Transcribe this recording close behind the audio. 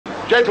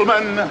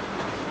Gentlemen,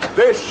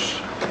 this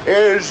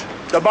is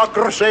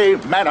Democracy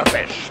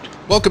Manifest.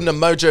 Welcome to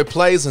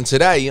MojoPlays, and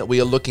today we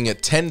are looking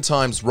at 10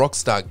 times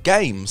Rockstar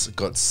games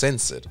got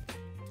censored.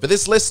 For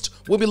this list,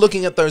 we'll be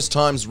looking at those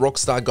times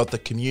Rockstar got the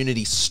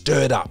community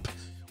stirred up,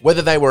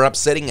 whether they were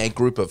upsetting a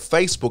group of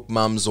Facebook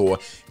mums or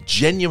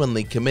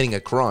genuinely committing a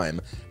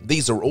crime.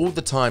 These are all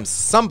the times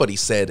somebody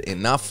said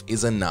enough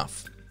is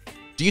enough.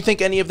 Do you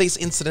think any of these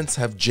incidents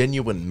have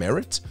genuine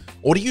merit?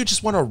 Or do you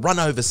just want to run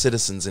over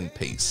citizens in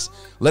peace?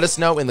 Let us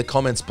know in the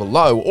comments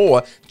below,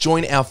 or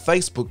join our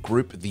Facebook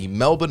group, the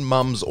Melbourne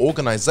Mums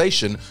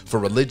Organisation for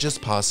Religious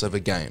Passover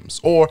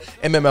Games, or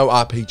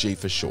MMORPG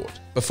for short.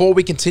 Before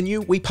we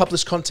continue, we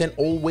publish content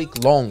all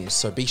week long,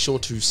 so be sure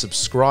to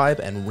subscribe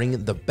and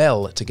ring the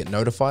bell to get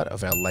notified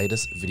of our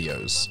latest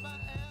videos.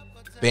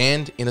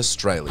 Banned in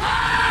Australia.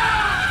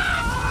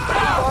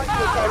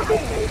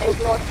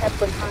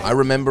 I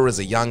remember as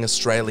a young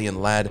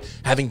Australian lad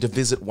having to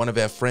visit one of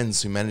our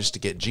friends who managed to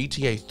get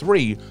GTA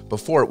 3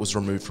 before it was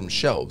removed from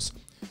shelves.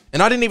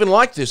 And I didn't even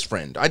like this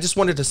friend, I just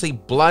wanted to see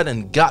blood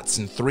and guts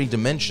in 3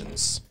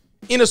 dimensions.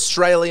 In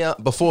Australia,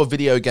 before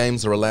video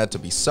games are allowed to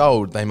be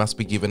sold, they must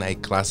be given a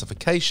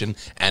classification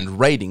and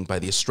rating by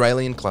the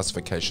Australian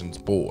Classifications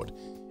Board.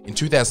 In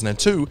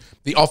 2002,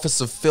 the Office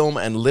of Film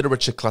and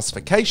Literature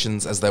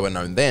Classifications, as they were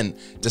known then,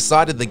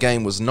 decided the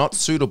game was not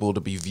suitable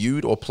to be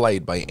viewed or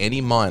played by any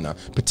minor,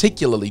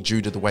 particularly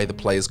due to the way the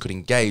players could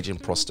engage in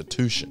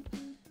prostitution.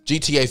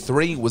 GTA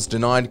 3 was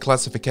denied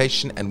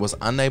classification and was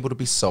unable to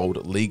be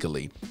sold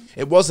legally.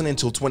 It wasn't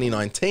until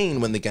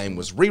 2019, when the game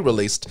was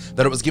re-released,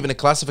 that it was given a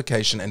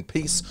classification and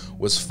peace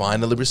was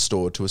finally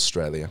restored to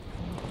Australia.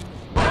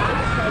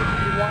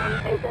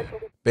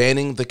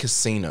 Banning the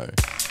casino.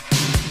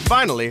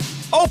 Finally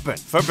open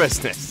for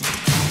business.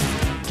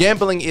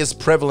 Gambling is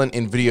prevalent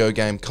in video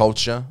game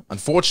culture.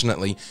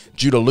 Unfortunately,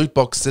 due to loot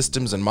box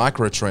systems and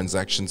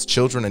microtransactions,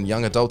 children and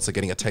young adults are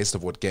getting a taste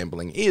of what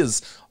gambling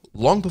is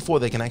long before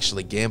they can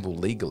actually gamble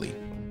legally.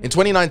 In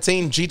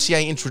 2019,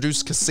 GTA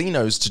introduced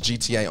casinos to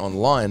GTA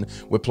Online,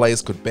 where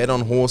players could bet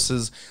on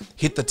horses,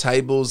 hit the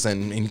tables,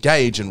 and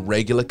engage in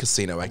regular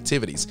casino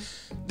activities.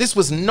 This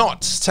was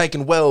not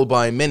taken well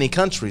by many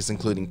countries,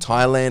 including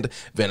Thailand,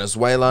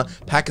 Venezuela,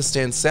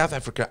 Pakistan, South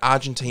Africa,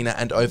 Argentina,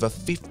 and over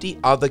 50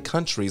 other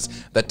countries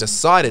that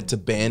decided to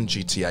ban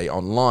GTA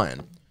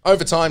Online.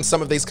 Over time,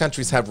 some of these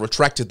countries have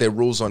retracted their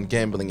rules on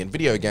gambling in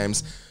video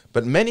games,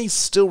 but many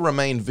still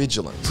remain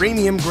vigilant.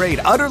 Premium grade,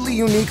 utterly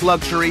unique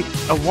luxury,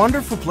 a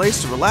wonderful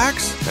place to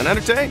relax and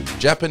entertain.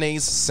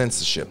 Japanese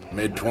censorship.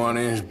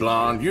 Mid-20s,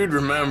 blonde, you'd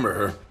remember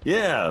her.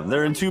 Yeah,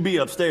 they're in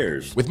 2B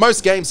upstairs. With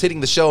most games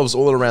hitting the shelves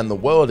all around the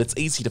world, it's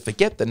easy to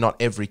forget that not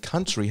every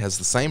country has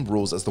the same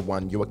rules as the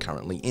one you are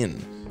currently in.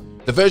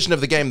 The version of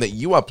the game that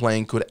you are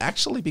playing could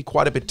actually be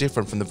quite a bit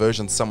different from the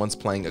version someone's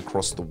playing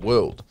across the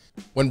world.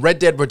 When Red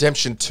Dead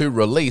Redemption 2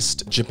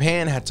 released,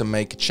 Japan had to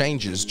make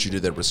changes due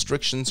to their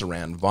restrictions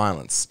around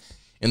violence.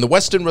 In the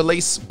Western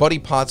release, body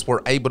parts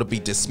were able to be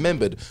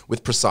dismembered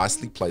with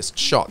precisely placed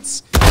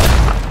shots.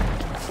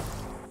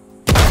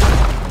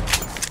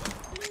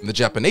 In the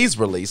Japanese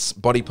release,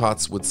 body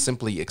parts would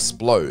simply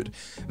explode.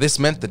 This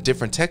meant that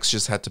different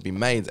textures had to be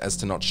made as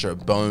to not show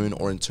bone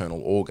or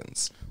internal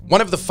organs. One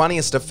of the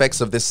funniest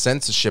effects of this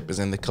censorship is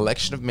in the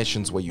collection of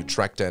missions where you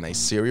track down a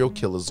serial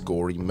killer's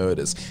gory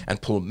murders and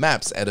pull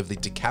maps out of the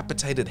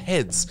decapitated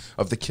heads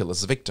of the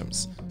killer's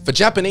victims. For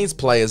Japanese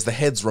players, the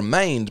heads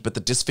remained, but the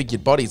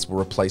disfigured bodies were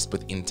replaced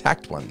with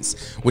intact ones,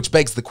 which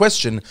begs the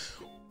question,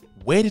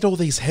 where did all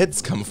these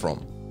heads come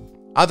from?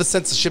 Other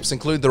censorships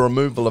include the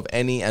removal of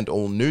any and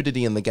all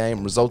nudity in the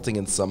game, resulting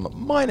in some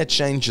minor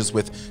changes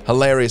with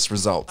hilarious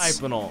results.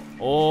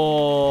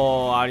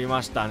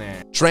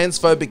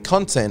 Transphobic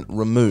content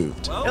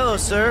removed. Hello,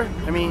 sir.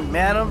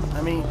 Madam.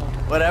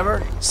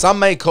 Whatever. Some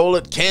may call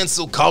it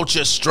cancel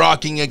culture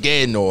striking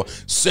again, or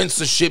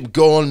censorship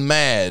gone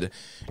mad.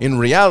 In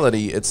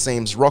reality, it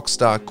seems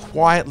Rockstar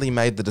quietly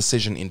made the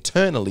decision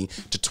internally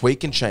to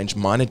tweak and change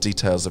minor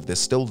details of their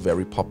still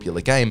very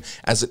popular game,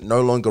 as it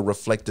no longer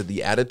reflected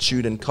the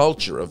attitude and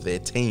culture of their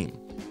team.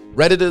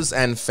 Redditors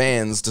and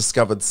fans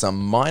discovered some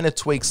minor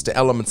tweaks to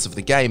elements of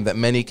the game that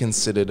many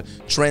considered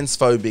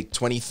transphobic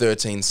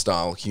 2013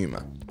 style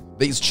humor.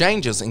 These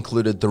changes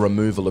included the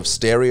removal of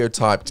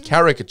stereotyped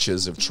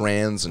caricatures of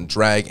trans and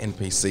drag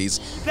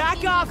NPCs,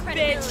 Back off,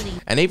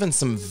 bitch! and even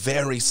some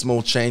very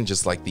small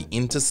changes like the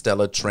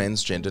interstellar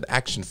transgendered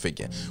action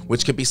figure,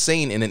 which could be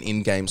seen in an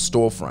in-game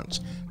storefront.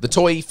 The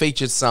toy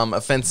featured some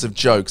offensive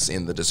jokes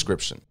in the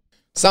description.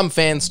 Some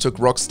fans took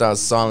Rockstar's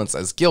silence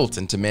as guilt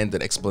and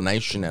demanded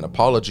explanation and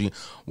apology,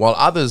 while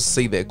others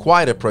see their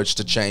quiet approach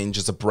to change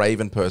as a brave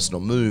and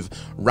personal move,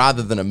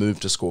 rather than a move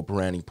to score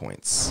brownie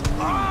points.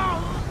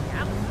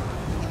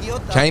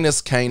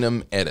 Canis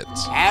Canem edit.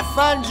 Have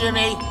fun,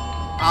 Jimmy.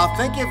 I'll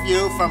think of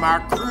you from our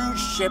cruise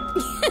ship.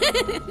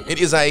 It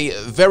is a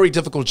very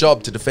difficult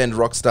job to defend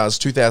Rockstar's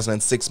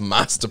 2006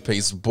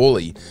 masterpiece,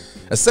 Bully.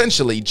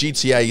 Essentially,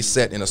 GTA is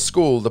set in a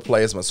school. The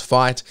players must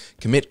fight,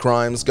 commit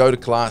crimes, go to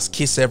class,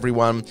 kiss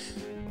everyone,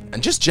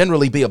 and just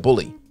generally be a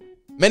bully.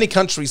 Many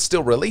countries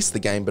still released the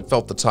game but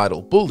felt the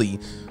title Bully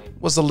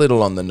was a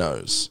little on the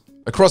nose.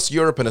 Across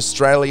Europe and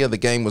Australia, the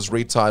game was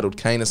retitled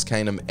Canis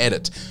Canem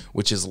Edit,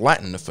 which is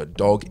Latin for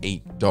dog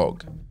eat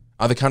dog.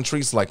 Other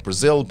countries like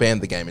Brazil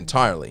banned the game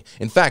entirely.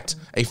 In fact,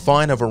 a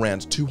fine of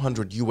around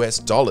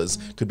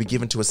 $200 could be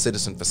given to a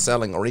citizen for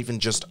selling or even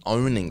just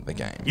owning the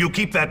game. You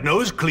keep that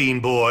nose clean,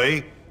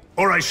 boy,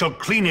 or I shall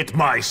clean it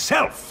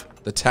myself.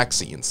 The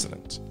taxi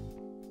incident.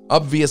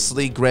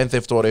 Obviously, Grand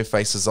Theft Auto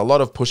faces a lot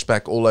of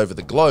pushback all over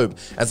the globe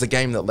as a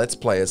game that lets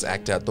players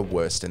act out the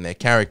worst in their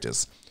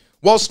characters.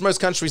 Whilst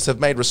most countries have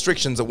made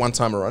restrictions at one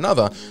time or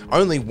another,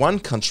 only one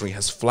country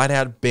has flat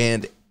out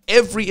banned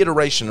every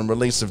iteration and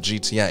release of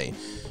GTA,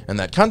 and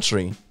that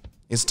country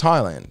is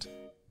Thailand.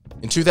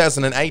 In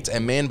 2008, a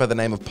man by the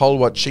name of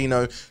Polwat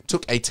Chino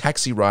took a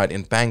taxi ride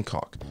in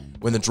Bangkok.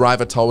 When the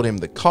driver told him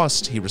the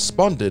cost, he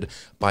responded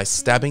by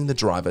stabbing the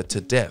driver to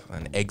death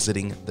and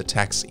exiting the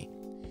taxi.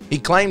 He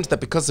claimed that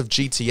because of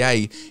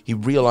GTA, he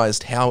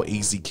realized how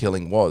easy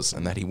killing was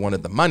and that he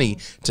wanted the money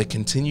to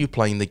continue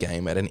playing the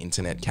game at an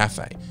internet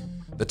cafe.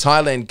 The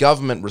Thailand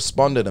government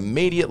responded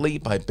immediately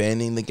by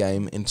banning the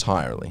game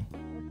entirely.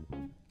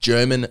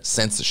 German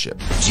censorship.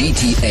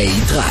 GTA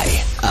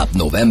 3 ab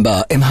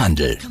November im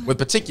Handel. With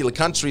particular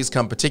countries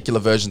come particular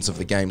versions of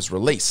the games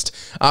released.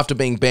 After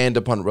being banned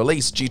upon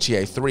release,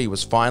 GTA 3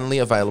 was finally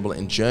available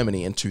in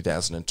Germany in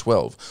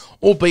 2012,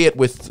 albeit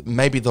with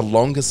maybe the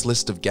longest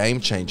list of game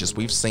changes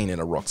we've seen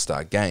in a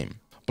Rockstar game.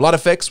 Blood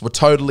effects were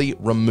totally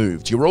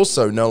removed. You were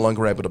also no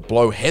longer able to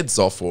blow heads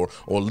off or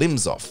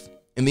limbs off.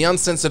 In the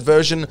uncensored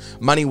version,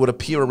 money would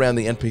appear around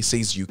the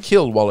NPCs you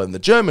kill, while in the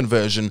German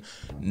version,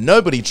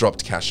 nobody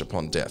dropped cash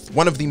upon death,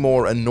 one of the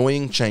more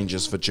annoying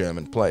changes for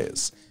German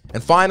players.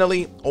 And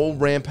finally, all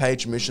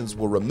rampage missions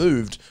were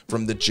removed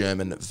from the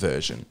German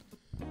version.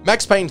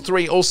 Max Payne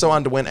 3 also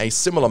underwent a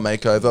similar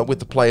makeover, with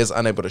the players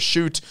unable to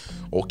shoot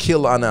or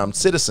kill unarmed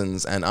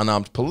citizens, and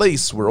unarmed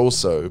police were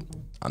also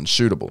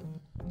unshootable.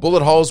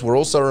 Bullet holes were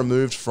also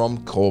removed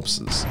from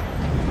corpses.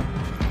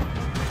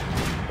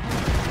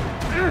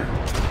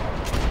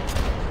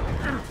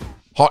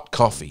 Hot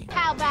coffee.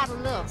 How about a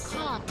little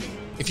coffee?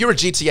 If you're a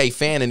GTA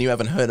fan and you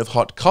haven't heard of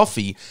hot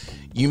coffee,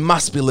 you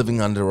must be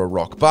living under a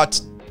rock, but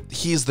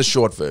here's the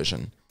short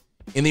version.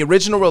 In the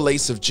original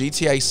release of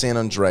GTA San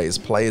Andreas,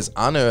 players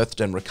unearthed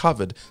and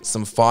recovered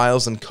some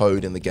files and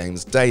code in the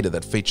game's data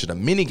that featured a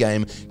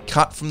minigame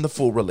cut from the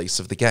full release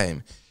of the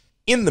game.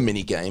 In the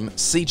minigame,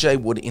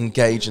 CJ would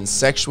engage in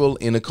sexual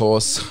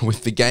intercourse,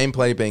 with the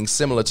gameplay being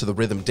similar to the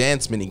rhythm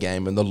dance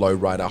minigame and the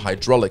lowrider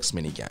hydraulics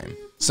minigame.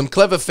 Some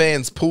clever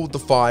fans pulled the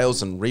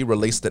files and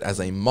re-released it as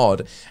a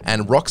mod,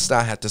 and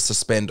Rockstar had to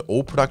suspend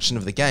all production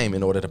of the game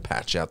in order to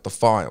patch out the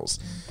files.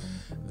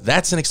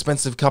 That's an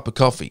expensive cup of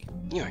coffee.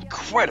 You're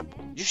incredible.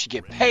 You should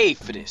get paid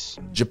for this.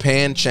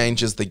 Japan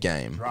changes the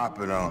game. Drop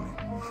it on him.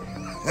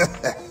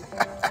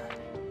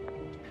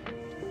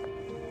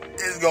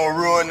 It's gonna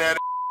ruin that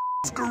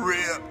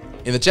career.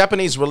 In the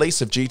Japanese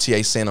release of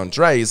GTA San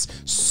Andreas,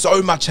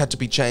 so much had to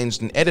be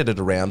changed and edited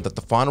around that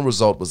the final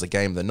result was a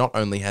game that not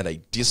only had a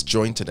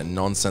disjointed and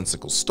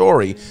nonsensical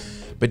story,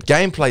 but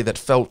gameplay that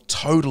felt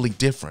totally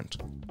different.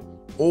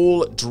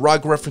 All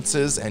drug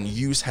references and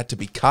use had to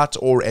be cut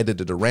or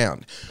edited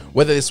around,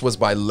 whether this was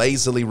by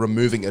lazily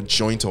removing a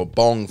joint or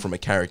bong from a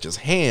character's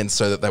hand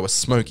so that they were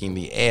smoking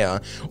the air,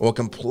 or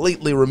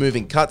completely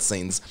removing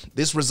cutscenes.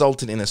 This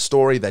resulted in a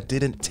story that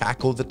didn't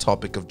tackle the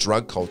topic of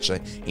drug culture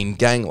in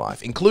gang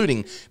life,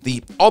 including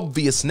the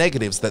obvious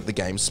negatives that the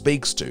game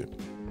speaks to.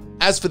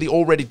 As for the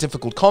already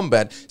difficult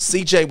combat,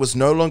 CJ was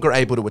no longer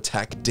able to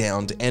attack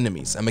downed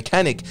enemies, a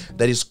mechanic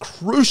that is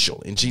crucial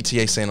in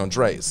GTA San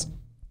Andreas.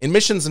 In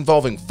missions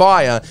involving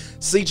fire,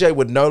 CJ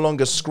would no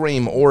longer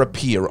scream or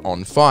appear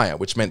on fire,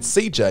 which meant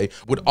CJ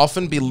would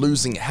often be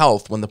losing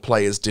health when the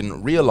players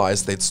didn't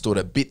realize they'd stood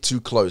a bit too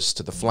close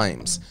to the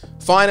flames.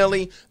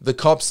 Finally, the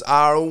cops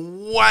are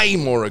way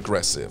more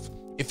aggressive.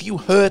 If you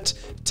hurt,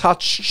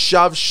 touch,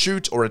 shove,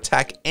 shoot, or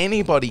attack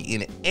anybody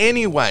in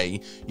any way,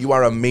 you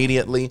are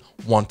immediately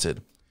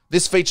wanted.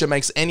 This feature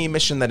makes any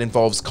mission that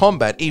involves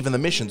combat, even the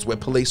missions where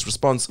police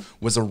response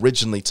was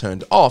originally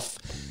turned off,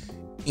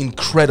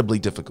 incredibly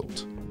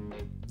difficult.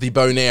 The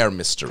Bonaire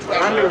mystery.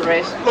 Under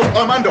arrest. Look,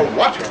 I'm under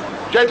what?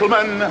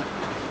 Gentlemen,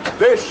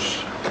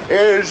 this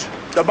is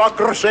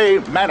Democracy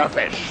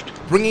Manifest.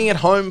 Bringing it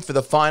home for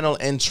the final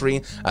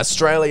entry,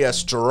 Australia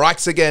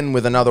strikes again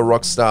with another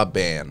Rockstar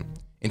ban.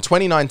 In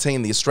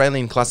 2019, the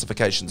Australian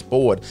Classifications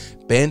Board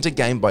banned a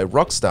game by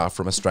Rockstar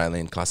from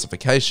Australian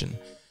classification.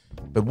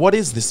 But what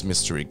is this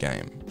mystery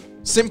game?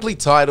 Simply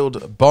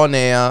titled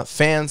Bonaire,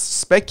 fans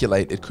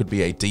speculate it could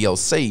be a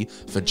DLC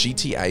for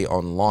GTA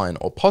Online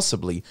or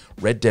possibly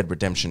Red Dead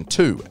Redemption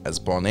 2, as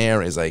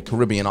Bonaire is a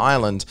Caribbean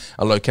island,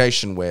 a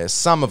location where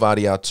some of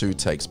RDR2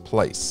 takes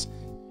place.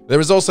 There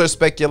is also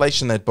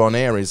speculation that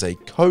Bonaire is a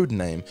code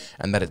name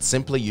and that it's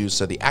simply used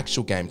so the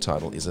actual game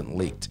title isn't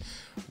leaked.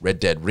 Red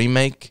Dead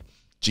Remake?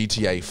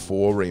 GTA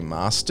 4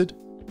 Remastered?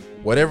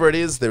 Whatever it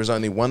is, there is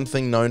only one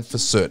thing known for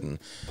certain.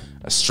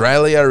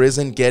 Australia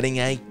isn't getting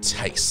a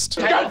taste.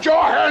 Get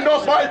your hand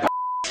off my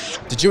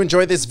Did you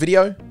enjoy this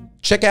video?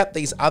 Check out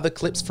these other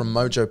clips from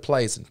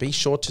MojoPlays and be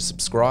sure to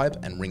subscribe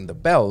and ring the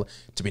bell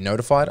to be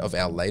notified of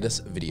our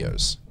latest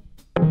videos.